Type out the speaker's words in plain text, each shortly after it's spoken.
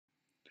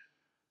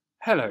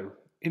Hello,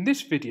 in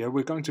this video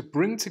we're going to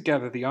bring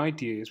together the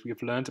ideas we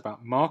have learned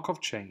about Markov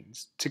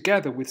chains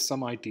together with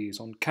some ideas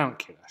on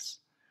calculus.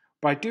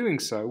 By doing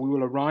so we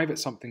will arrive at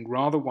something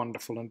rather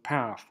wonderful and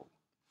powerful.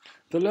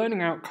 The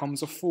learning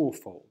outcomes are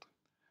fourfold.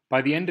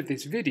 By the end of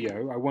this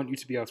video I want you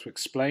to be able to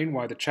explain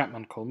why the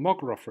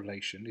Chapman-Kolmogorov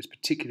relation is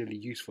particularly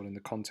useful in the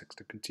context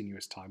of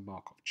continuous time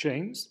Markov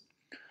chains.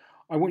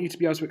 I want you to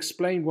be able to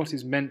explain what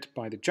is meant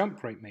by the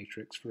jump rate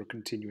matrix for a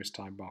continuous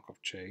time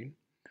Markov chain.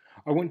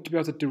 I want you to be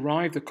able to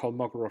derive the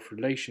Kolmogorov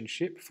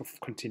relationship for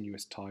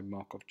continuous time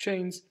Markov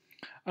chains,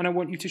 and I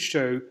want you to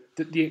show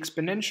that the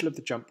exponential of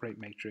the jump rate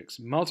matrix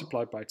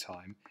multiplied by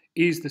time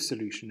is the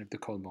solution of the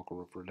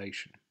Kolmogorov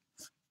relation.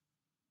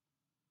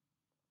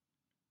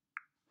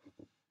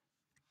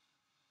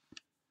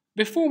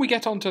 Before we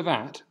get onto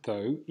that,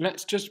 though,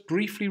 let's just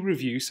briefly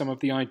review some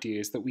of the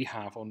ideas that we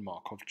have on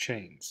Markov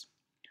chains.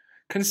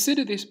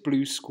 Consider this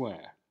blue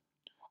square.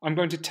 I'm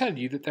going to tell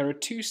you that there are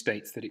two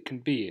states that it can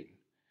be in.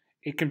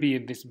 It can be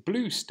in this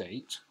blue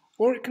state,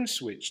 or it can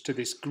switch to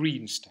this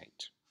green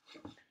state.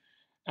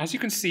 As you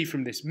can see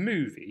from this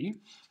movie,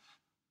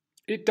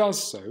 it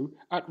does so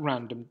at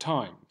random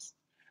times.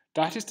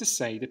 That is to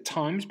say, the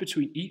times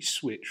between each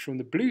switch from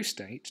the blue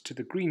state to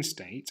the green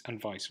state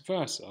and vice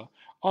versa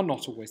are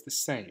not always the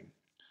same.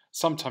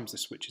 Sometimes the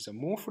switches are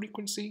more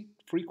frequent,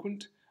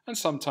 and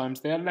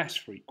sometimes they are less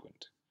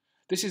frequent.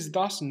 This is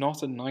thus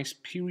not a nice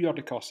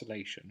periodic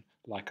oscillation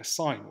like a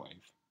sine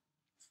wave.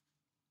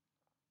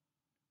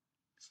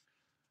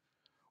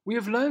 We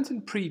have learned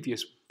in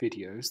previous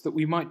videos that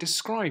we might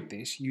describe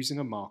this using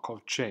a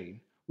Markov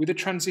chain with a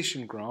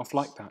transition graph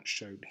like that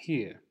shown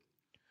here.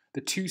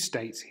 The two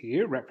states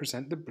here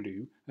represent the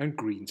blue and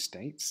green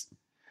states,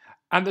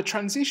 and the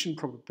transition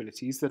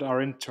probabilities that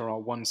are into our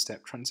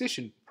one-step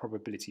transition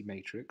probability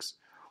matrix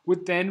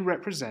would then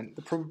represent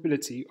the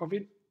probability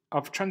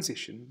of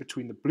transition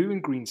between the blue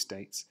and green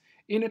states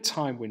in a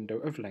time window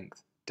of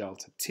length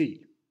delta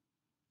t.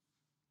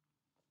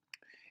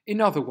 In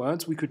other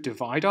words, we could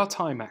divide our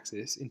time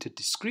axis into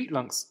discrete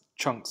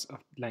chunks of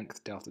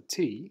length delta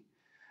t,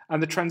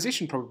 and the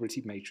transition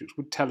probability matrix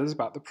would tell us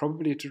about the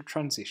probability of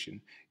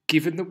transition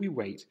given that we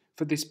wait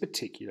for this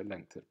particular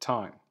length of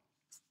time.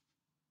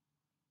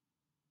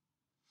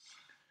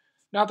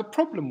 Now the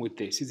problem with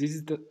this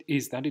is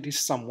that it is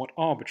somewhat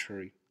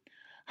arbitrary.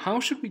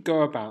 How should we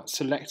go about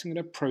selecting an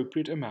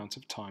appropriate amount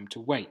of time to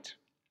wait?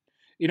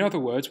 In other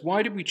words,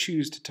 why did we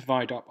choose to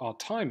divide up our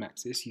time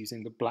axis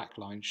using the black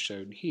lines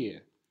shown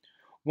here?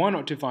 Why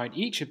not divide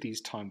each of these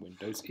time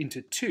windows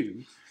into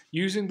two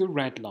using the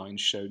red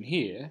lines shown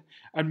here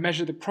and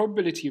measure the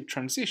probability of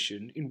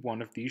transition in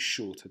one of these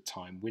shorter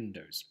time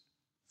windows?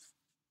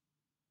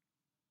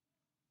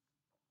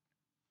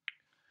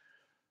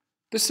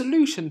 The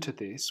solution to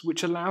this,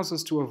 which allows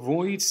us to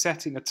avoid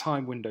setting a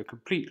time window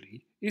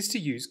completely, is to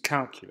use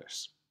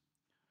calculus.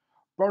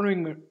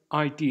 Borrowing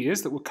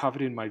ideas that were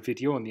covered in my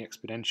video on the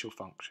exponential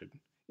function.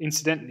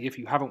 Incidentally, if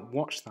you haven't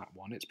watched that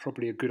one, it's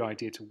probably a good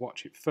idea to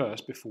watch it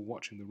first before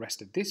watching the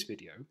rest of this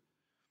video.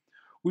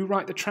 We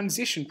write the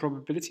transition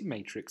probability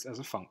matrix as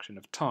a function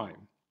of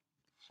time.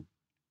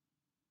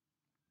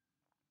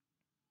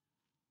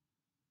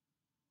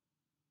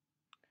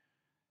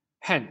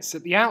 Hence,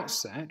 at the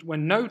outset,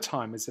 when no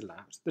time has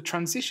elapsed, the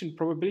transition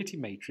probability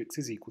matrix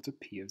is equal to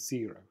p of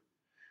 0.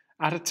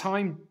 At a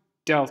time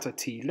delta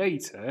t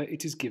later,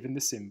 it is given the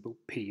symbol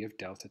p of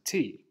delta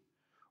t.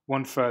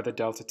 One further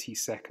delta t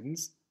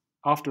seconds.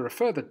 After a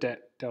further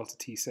delta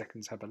t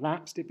seconds have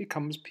elapsed, it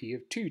becomes p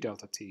of 2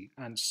 delta t,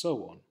 and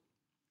so on.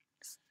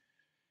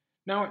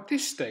 Now at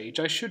this stage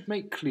I should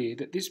make clear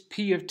that this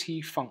p of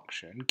t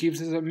function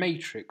gives us a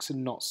matrix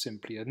and not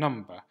simply a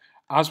number,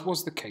 as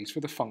was the case for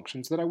the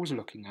functions that I was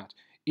looking at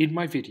in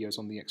my videos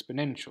on the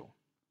exponential.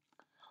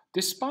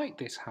 Despite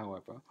this,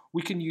 however,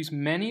 we can use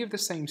many of the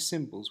same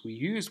symbols we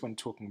used when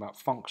talking about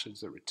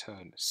functions that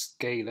return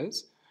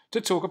scalars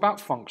to talk about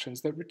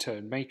functions that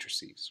return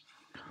matrices.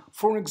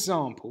 For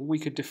example, we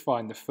could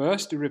define the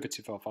first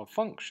derivative of our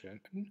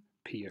function,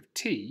 p of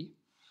t.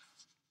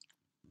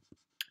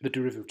 The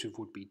derivative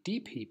would be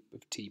dp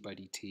of t by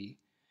dt,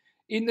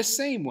 in the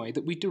same way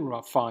that we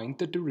define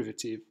the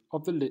derivative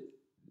of the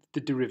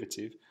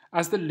derivative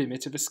as the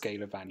limit of a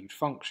scalar-valued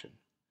function.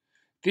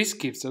 This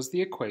gives us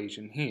the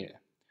equation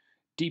here.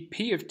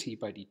 dp of t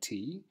by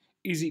dt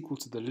is equal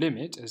to the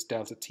limit, as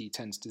delta t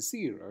tends to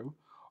 0,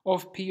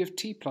 of p of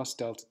t plus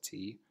delta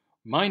t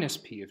minus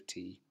p of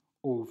t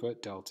over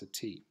delta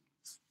t.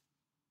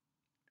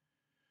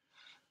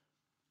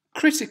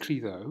 Critically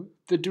though,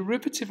 the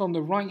derivative on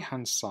the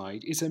right-hand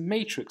side is a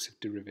matrix of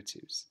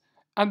derivatives,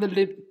 and the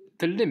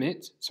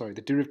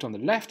derivative on the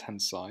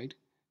left-hand side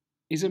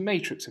is a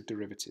matrix of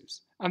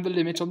derivatives, and the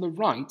limit on the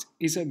right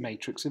is a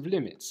matrix of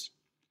limits.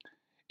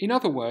 In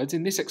other words,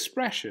 in this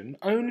expression,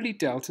 only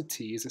delta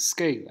t is a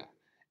scalar.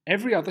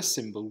 Every other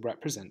symbol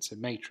represents a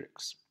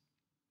matrix.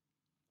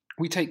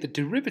 We take the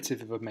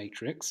derivative of a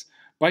matrix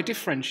by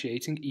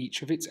differentiating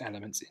each of its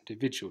elements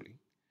individually,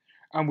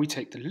 and we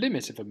take the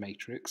limit of a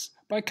matrix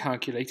by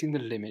calculating the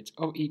limit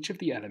of each of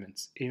the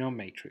elements in our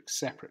matrix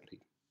separately.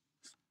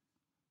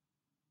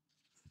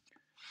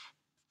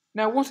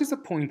 Now, what is the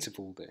point of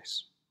all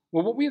this?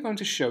 Well, what we are going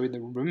to show in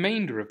the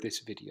remainder of this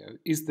video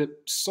is that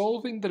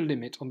solving the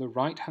limit on the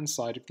right-hand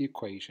side of the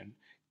equation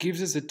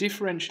gives us a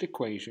differential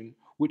equation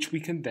which we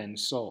can then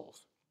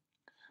solve.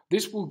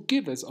 This will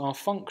give us our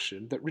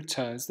function that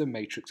returns the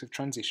matrix of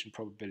transition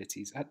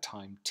probabilities at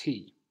time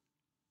t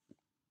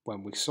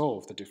when we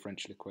solve the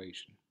differential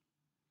equation.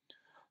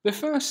 The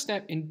first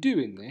step in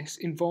doing this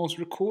involves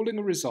recalling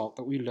a result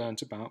that we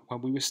learnt about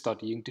when we were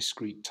studying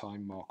discrete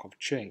time Markov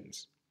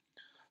chains.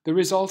 The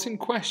result in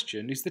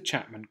question is the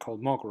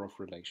Chapman-Kolmogorov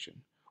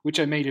relation, which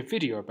I made a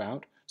video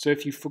about, so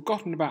if you've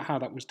forgotten about how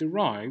that was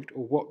derived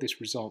or what this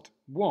result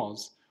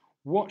was,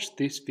 watch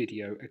this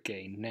video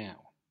again now.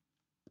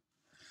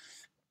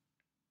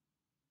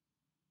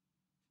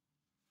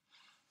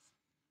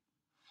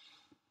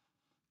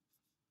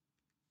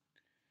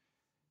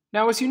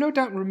 Now, as you no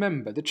doubt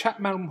remember, the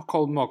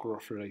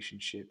Chapman-Kolmogorov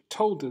relationship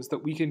told us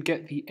that we can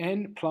get the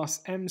n plus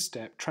m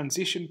step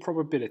transition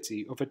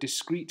probability of a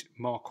discrete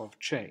Markov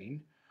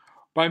chain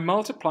by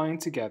multiplying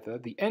together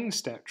the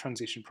n-step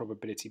transition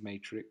probability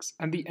matrix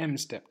and the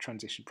m-step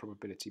transition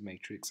probability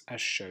matrix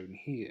as shown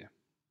here.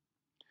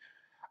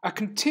 A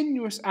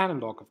continuous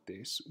analogue of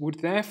this would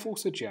therefore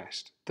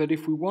suggest that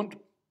if we want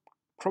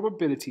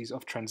probabilities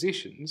of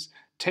transitions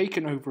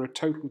taken over a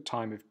total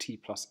time of t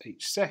plus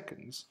h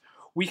seconds,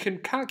 we can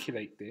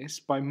calculate this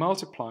by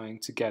multiplying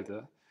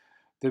together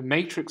the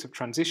matrix of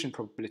transition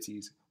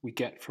probabilities we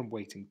get from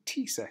waiting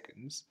t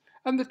seconds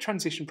and the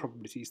transition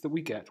probabilities that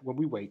we get when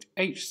we wait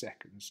h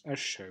seconds, as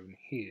shown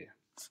here.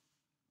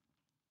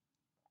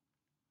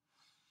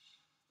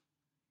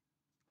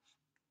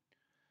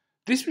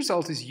 This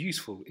result is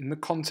useful in the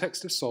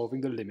context of solving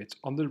the limit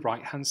on the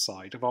right-hand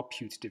side of our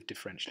putative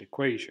differential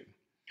equation,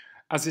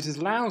 as it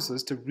allows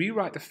us to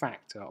rewrite the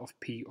factor of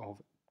p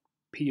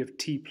of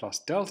t plus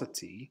delta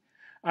t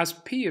as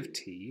p of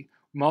t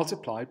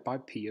multiplied by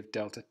p of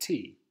delta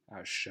t,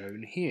 as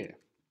shown here.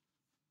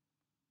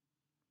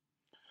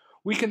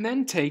 We can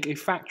then take a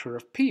factor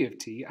of p of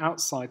t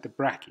outside the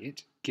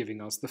bracket,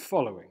 giving us the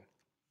following.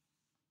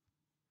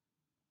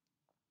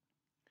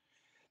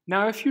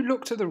 Now, if you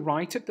look to the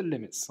right of the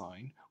limit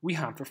sign, we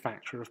have a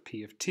factor of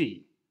p of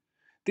t.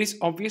 This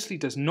obviously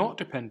does not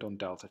depend on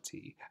delta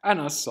t, and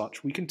as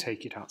such we can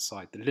take it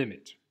outside the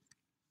limit.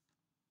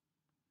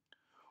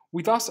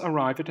 We thus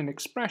arrive at an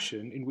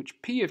expression in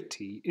which p of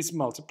t is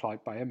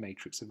multiplied by a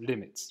matrix of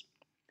limits.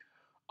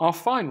 Our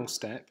final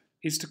step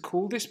is to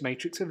call this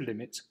matrix of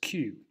limits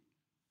Q.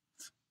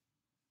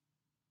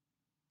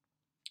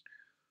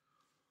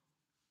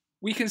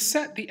 We can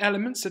set the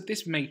elements of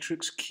this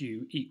matrix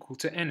Q equal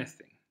to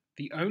anything.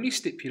 The only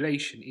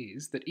stipulation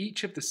is that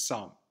each of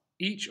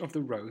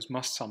the rows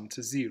must sum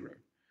to 0,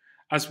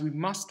 as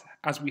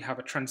we have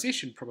a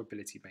transition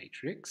probability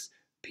matrix,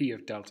 P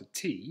of delta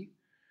t,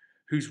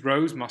 whose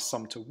rows must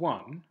sum to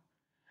 1,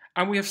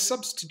 and we have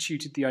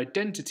subtracted the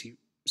identity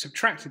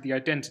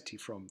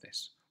from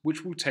this,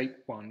 which will take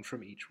 1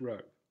 from each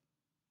row.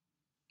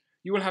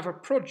 You will have a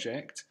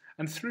project,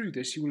 and through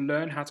this you will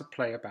learn how to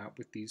play about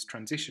with these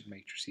transition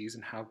matrices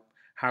and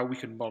how we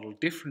can model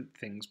different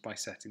things by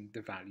setting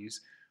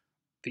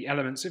the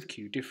elements of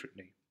Q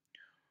differently.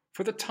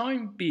 For the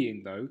time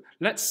being, though,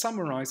 let's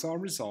summarize our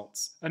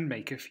results and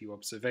make a few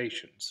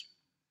observations.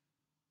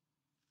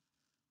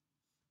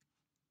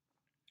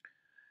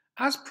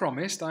 As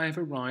promised, I have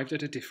arrived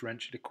at a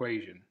differential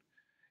equation.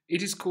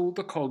 It is called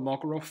the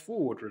Kolmogorov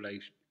forward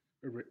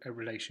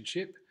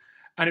relationship,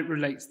 and it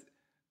relates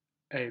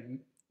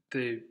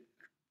the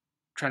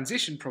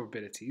transition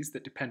probabilities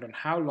that depend on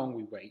how long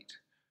we wait,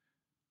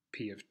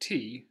 P of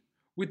t,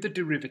 with the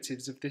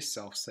derivatives of this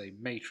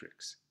selfsame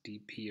matrix,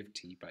 dp of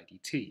t by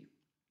dt.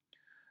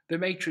 The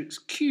matrix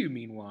Q,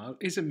 meanwhile,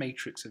 is a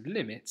matrix of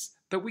limits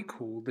that we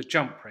call the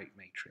jump rate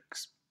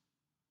matrix.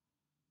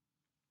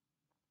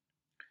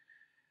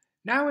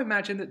 Now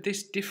imagine that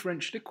this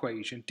differential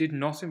equation did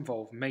not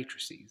involve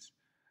matrices,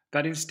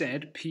 that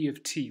instead P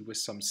of t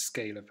was some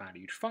scalar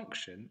valued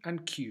function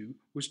and Q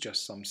was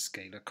just some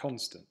scalar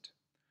constant.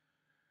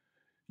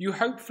 You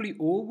hopefully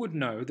all would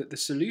know that the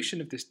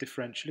solution of this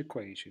differential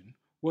equation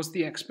was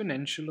the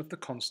exponential of the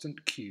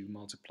constant Q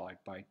multiplied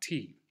by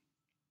t.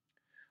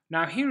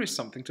 Now here is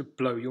something to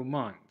blow your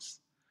minds.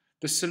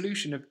 The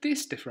solution of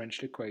this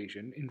differential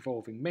equation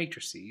involving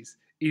matrices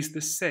is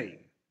the same.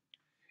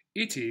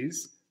 It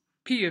is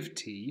P of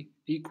t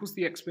equals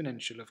the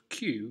exponential of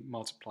Q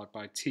multiplied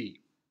by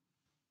t.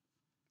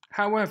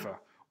 However,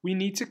 we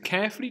need to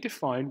carefully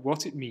define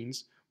what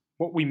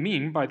we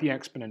mean by the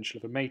exponential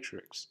of a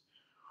matrix.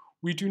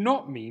 We do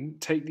not mean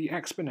take the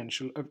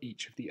exponential of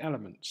each of the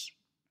elements.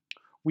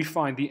 We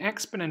find the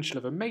exponential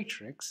of a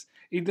matrix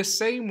in the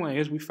same way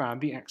as we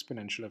found the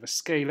exponential of a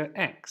scalar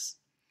x.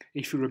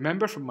 If you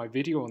remember from my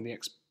video on the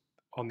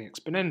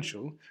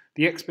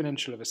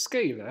exponential of a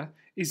scalar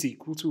is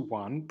equal to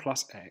 1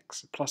 plus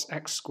x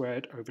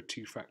squared over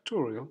 2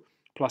 factorial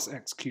plus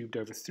x cubed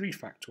over 3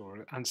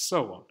 factorial, and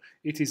so on.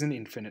 It is an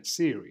infinite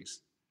series.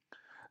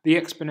 The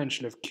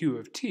exponential of q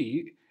of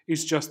t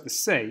is just the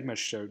same as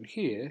shown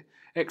here,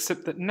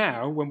 except that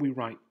now when we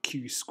write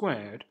q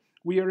squared,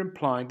 we are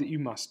implying that you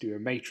must do a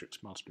matrix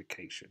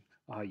multiplication,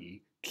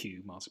 i.e.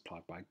 Q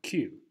multiplied by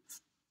Q.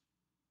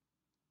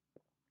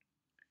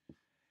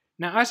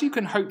 Now, as you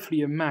can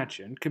hopefully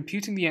imagine,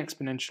 computing the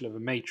exponential of a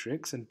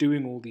matrix and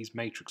doing all these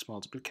matrix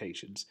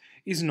multiplications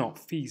is not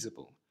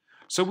feasible,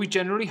 so we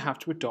generally have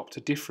to adopt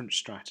a different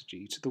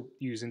strategy to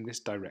using this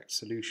direct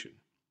solution.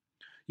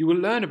 You will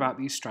learn about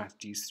these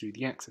strategies through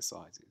the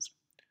exercises.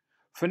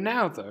 For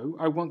now, though,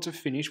 I want to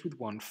finish with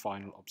one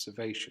final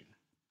observation.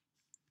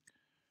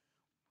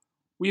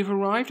 We have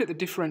arrived at the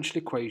differential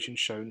equation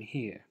shown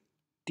here.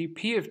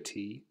 dp of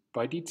t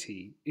by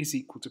dt is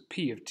equal to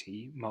p of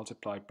t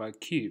multiplied by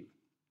q.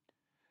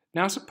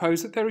 Now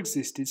suppose that there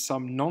existed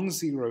some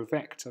non-zero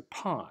vector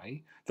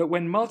pi that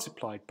when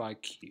multiplied by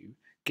q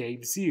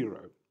gave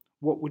 0.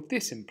 What would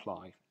this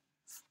imply?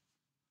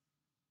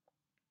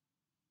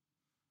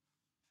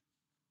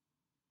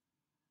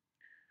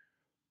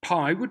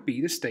 Pi would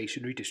be the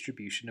stationary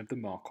distribution of the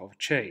Markov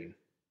chain,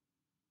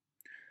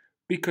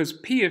 because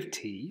p of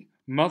t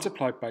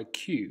multiplied by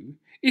q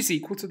is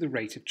equal to the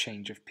rate of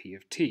change of p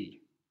of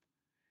t.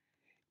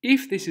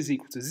 If this is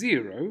equal to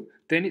 0,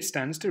 then it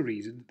stands to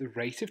reason that the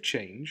rate of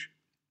change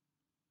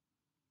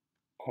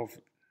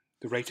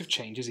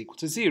is equal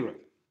to 0.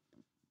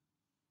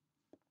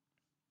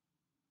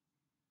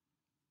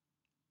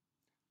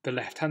 The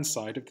left-hand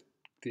side of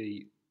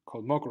the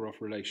Kolmogorov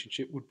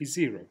relationship would be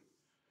 0.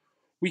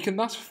 We can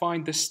thus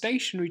find the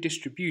stationary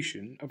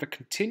distribution of a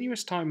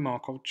continuous time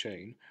Markov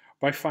chain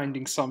by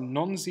finding some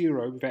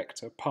non-zero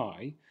vector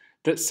pi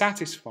that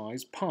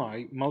satisfies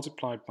pi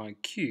multiplied by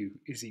q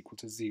is equal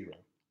to 0.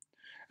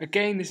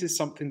 Again, this is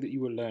something that you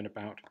will learn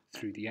about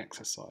through the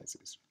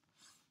exercises.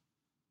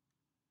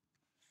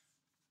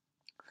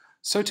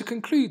 So to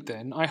conclude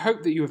then, I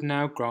hope that you have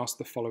now grasped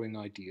the following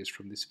ideas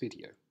from this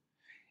video.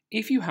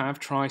 If you have,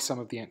 try some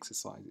of the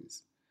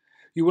exercises.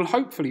 You will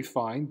hopefully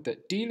find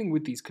that dealing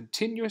with these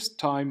continuous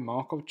time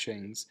Markov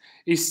chains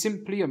is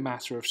simply a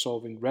matter of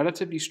solving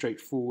relatively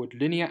straightforward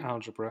linear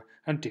algebra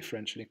and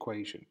differential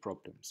equation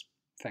problems.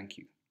 Thank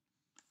you.